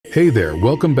Hey there,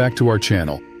 welcome back to our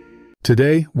channel.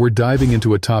 Today, we're diving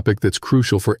into a topic that's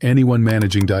crucial for anyone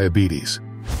managing diabetes: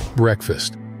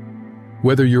 breakfast.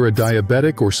 Whether you're a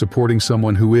diabetic or supporting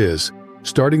someone who is,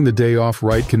 starting the day off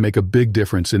right can make a big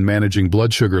difference in managing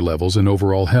blood sugar levels and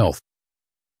overall health.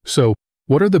 So,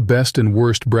 what are the best and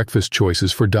worst breakfast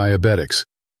choices for diabetics?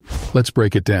 Let's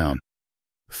break it down.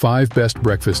 5 best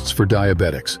breakfasts for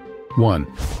diabetics. 1.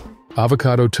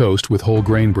 Avocado toast with whole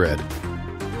grain bread.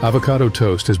 Avocado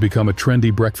toast has become a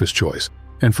trendy breakfast choice,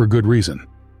 and for good reason.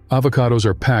 Avocados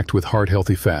are packed with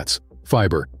heart-healthy fats,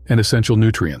 fiber, and essential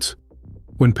nutrients.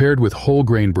 When paired with whole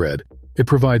grain bread, it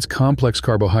provides complex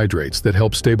carbohydrates that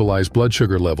help stabilize blood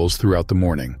sugar levels throughout the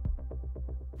morning.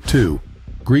 2.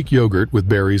 Greek yogurt with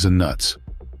berries and nuts.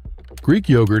 Greek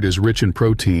yogurt is rich in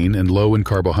protein and low in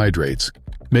carbohydrates,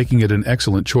 making it an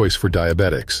excellent choice for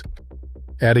diabetics.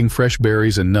 Adding fresh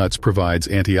berries and nuts provides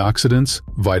antioxidants,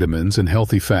 vitamins, and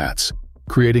healthy fats,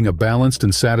 creating a balanced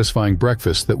and satisfying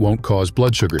breakfast that won't cause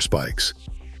blood sugar spikes.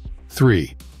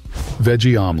 3.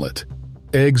 Veggie omelet.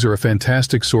 Eggs are a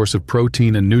fantastic source of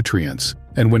protein and nutrients,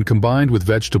 and when combined with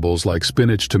vegetables like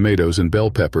spinach, tomatoes, and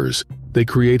bell peppers, they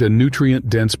create a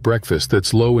nutrient-dense breakfast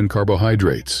that's low in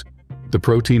carbohydrates. The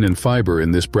protein and fiber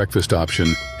in this breakfast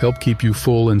option help keep you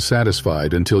full and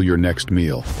satisfied until your next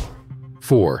meal.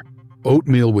 4.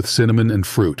 Oatmeal with cinnamon and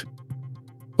fruit.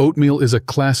 Oatmeal is a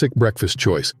classic breakfast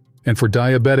choice, and for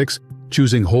diabetics,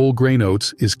 choosing whole grain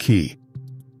oats is key.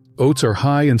 Oats are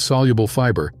high in soluble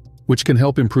fiber, which can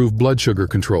help improve blood sugar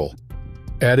control.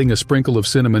 Adding a sprinkle of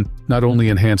cinnamon not only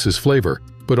enhances flavor,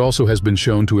 but also has been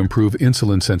shown to improve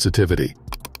insulin sensitivity.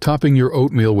 Topping your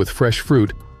oatmeal with fresh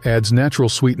fruit adds natural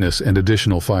sweetness and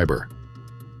additional fiber.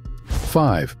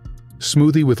 5.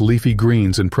 Smoothie with leafy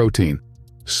greens and protein.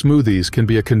 Smoothies can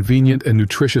be a convenient and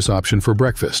nutritious option for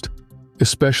breakfast,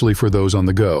 especially for those on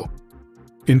the go.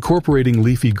 Incorporating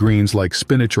leafy greens like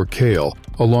spinach or kale,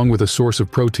 along with a source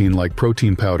of protein like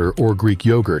protein powder or Greek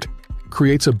yogurt,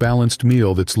 creates a balanced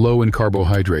meal that's low in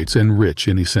carbohydrates and rich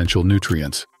in essential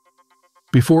nutrients.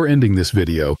 Before ending this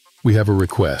video, we have a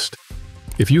request.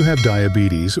 If you have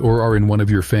diabetes or are in one of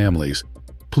your families,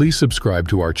 please subscribe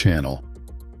to our channel.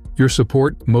 Your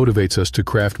support motivates us to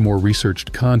craft more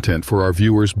researched content for our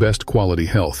viewers' best quality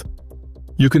health.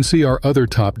 You can see our other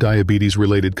top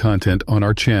diabetes-related content on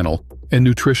our channel and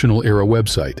Nutritional Era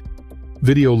website.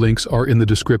 Video links are in the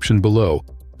description below,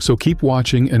 so keep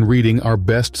watching and reading our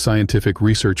best scientific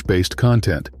research-based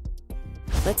content.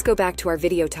 Let's go back to our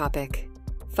video topic.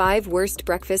 5 worst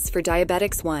breakfasts for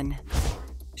diabetics. 1.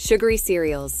 Sugary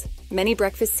cereals. Many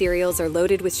breakfast cereals are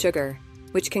loaded with sugar,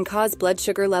 which can cause blood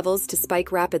sugar levels to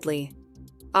spike rapidly.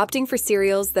 Opting for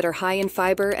cereals that are high in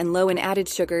fiber and low in added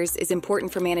sugars is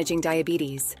important for managing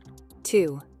diabetes.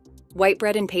 2. White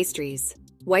bread and pastries.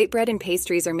 White bread and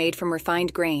pastries are made from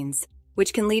refined grains,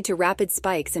 which can lead to rapid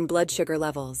spikes in blood sugar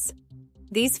levels.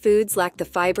 These foods lack the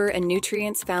fiber and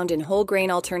nutrients found in whole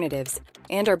grain alternatives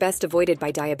and are best avoided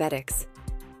by diabetics.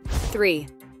 3.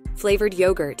 Flavored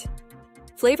yogurt.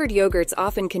 Flavored yogurts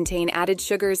often contain added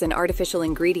sugars and artificial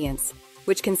ingredients,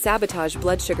 which can sabotage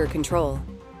blood sugar control.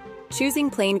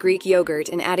 Choosing plain Greek yogurt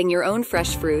and adding your own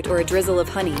fresh fruit or a drizzle of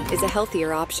honey is a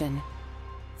healthier option.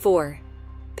 4.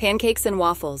 Pancakes and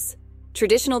waffles.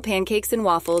 Traditional pancakes and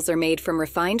waffles are made from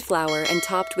refined flour and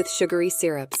topped with sugary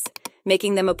syrups,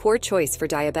 making them a poor choice for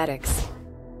diabetics.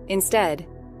 Instead,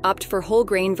 opt for whole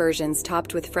grain versions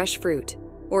topped with fresh fruit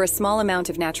or a small amount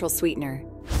of natural sweetener.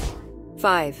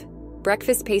 5.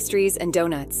 Breakfast pastries and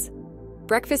donuts.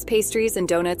 Breakfast pastries and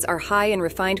donuts are high in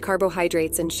refined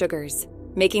carbohydrates and sugars,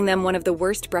 making them one of the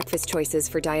worst breakfast choices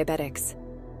for diabetics.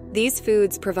 These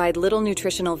foods provide little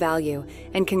nutritional value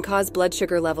and can cause blood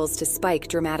sugar levels to spike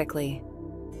dramatically.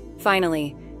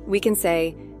 Finally, we can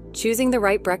say, choosing the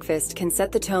right breakfast can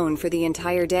set the tone for the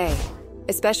entire day,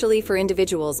 especially for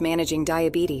individuals managing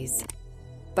diabetes.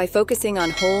 By focusing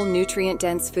on whole,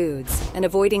 nutrient-dense foods and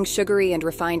avoiding sugary and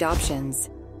refined options,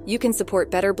 you can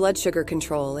support better blood sugar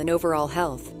control and overall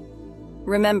health.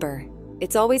 Remember,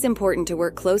 it's always important to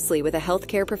work closely with a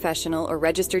healthcare professional or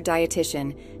registered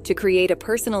dietitian to create a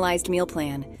personalized meal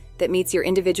plan that meets your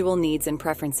individual needs and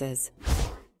preferences.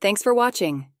 Thanks for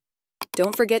watching.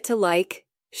 Don't forget to like,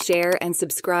 share, and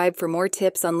subscribe for more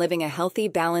tips on living a healthy,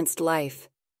 balanced life.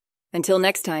 Until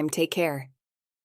next time, take care.